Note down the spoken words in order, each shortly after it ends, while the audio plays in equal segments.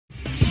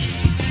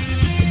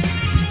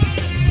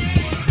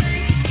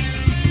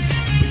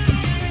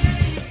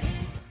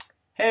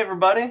Hey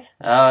everybody,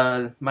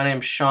 my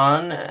name's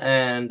Shawn,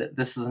 and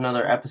this is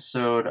another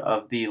episode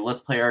of the Let's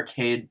Play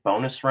Arcade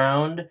bonus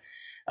round.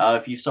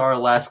 If you saw our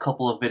last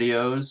couple of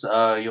videos,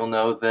 you'll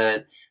know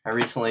that I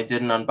recently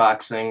did an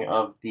unboxing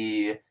of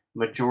the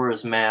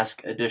Majora's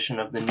Mask edition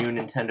of the new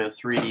Nintendo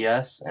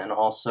 3DS, and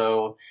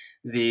also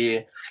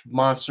the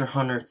Monster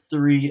Hunter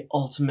 3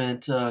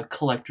 Ultimate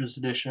Collector's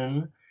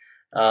Edition.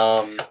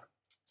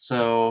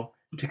 So,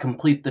 to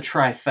complete the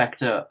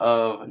trifecta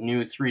of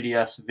new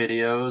 3DS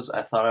videos,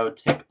 I thought I would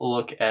take a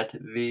look at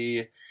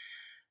the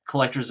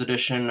collector's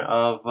edition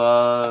of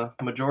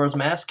Majora's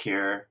Mask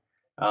here.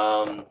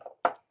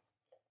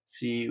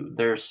 See,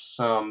 there's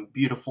some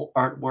beautiful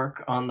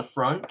artwork on the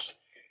front,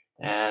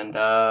 and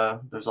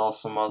there's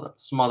also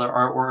some other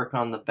artwork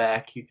on the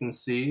back you can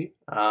see.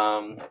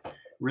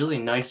 Really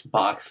nice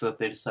box that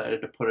they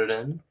decided to put it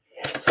in.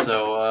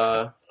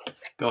 So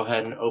go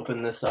ahead and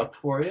open this up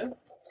for you.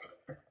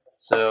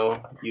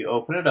 So you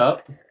open it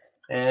up,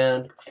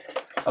 and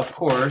of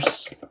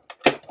course,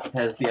 it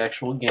has the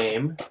actual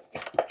game,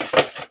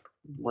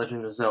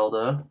 Legend of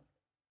Zelda,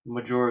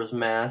 Majora's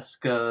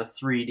Mask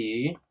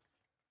 3D.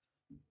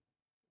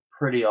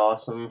 Pretty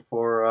awesome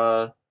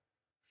for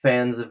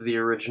fans of the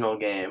original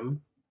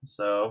game,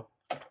 so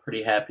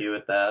pretty happy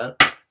with that.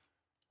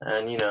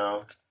 And you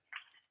know,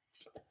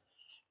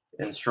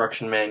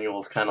 instruction manual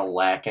is kind of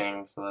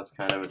lacking, so that's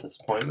kind of a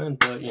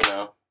disappointment, but you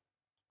know,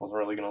 wasn't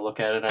really going to look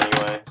at it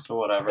anyway, so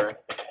whatever.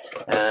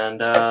 And,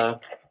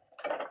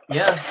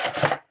 yeah,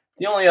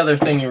 the only other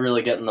thing you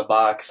really get in the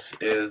box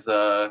is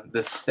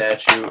this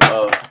statue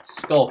of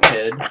Skull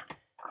Kid,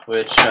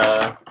 which,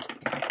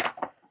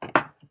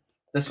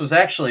 this was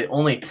actually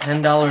only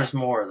 $10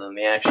 more than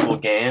the actual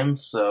game,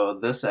 so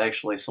this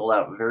actually sold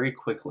out very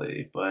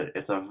quickly, but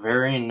it's a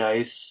very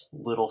nice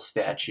little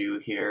statue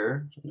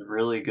here.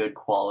 Really good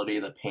quality.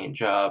 The paint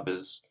job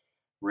is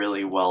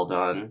really well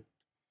done.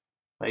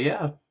 But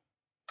yeah.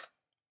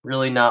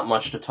 Really not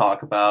much to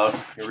talk about.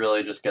 You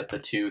really just get the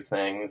two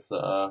things,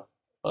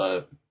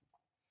 but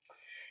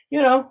you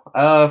know,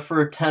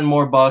 for 10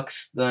 more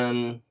bucks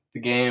than the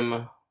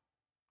game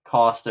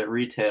cost at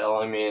retail,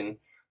 I mean,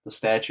 the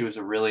statue is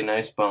a really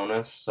nice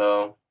bonus,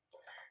 so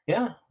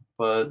yeah.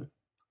 But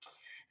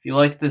if you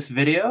like this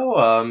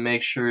video,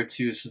 make sure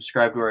to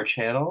subscribe to our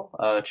channel,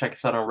 check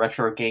us out on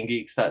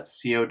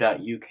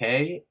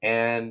RetroGameGeeks.co.uk,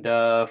 and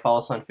follow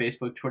us on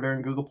Facebook, Twitter,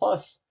 and Google+.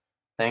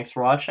 Thanks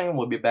for watching.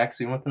 We'll be back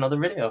soon with another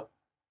video.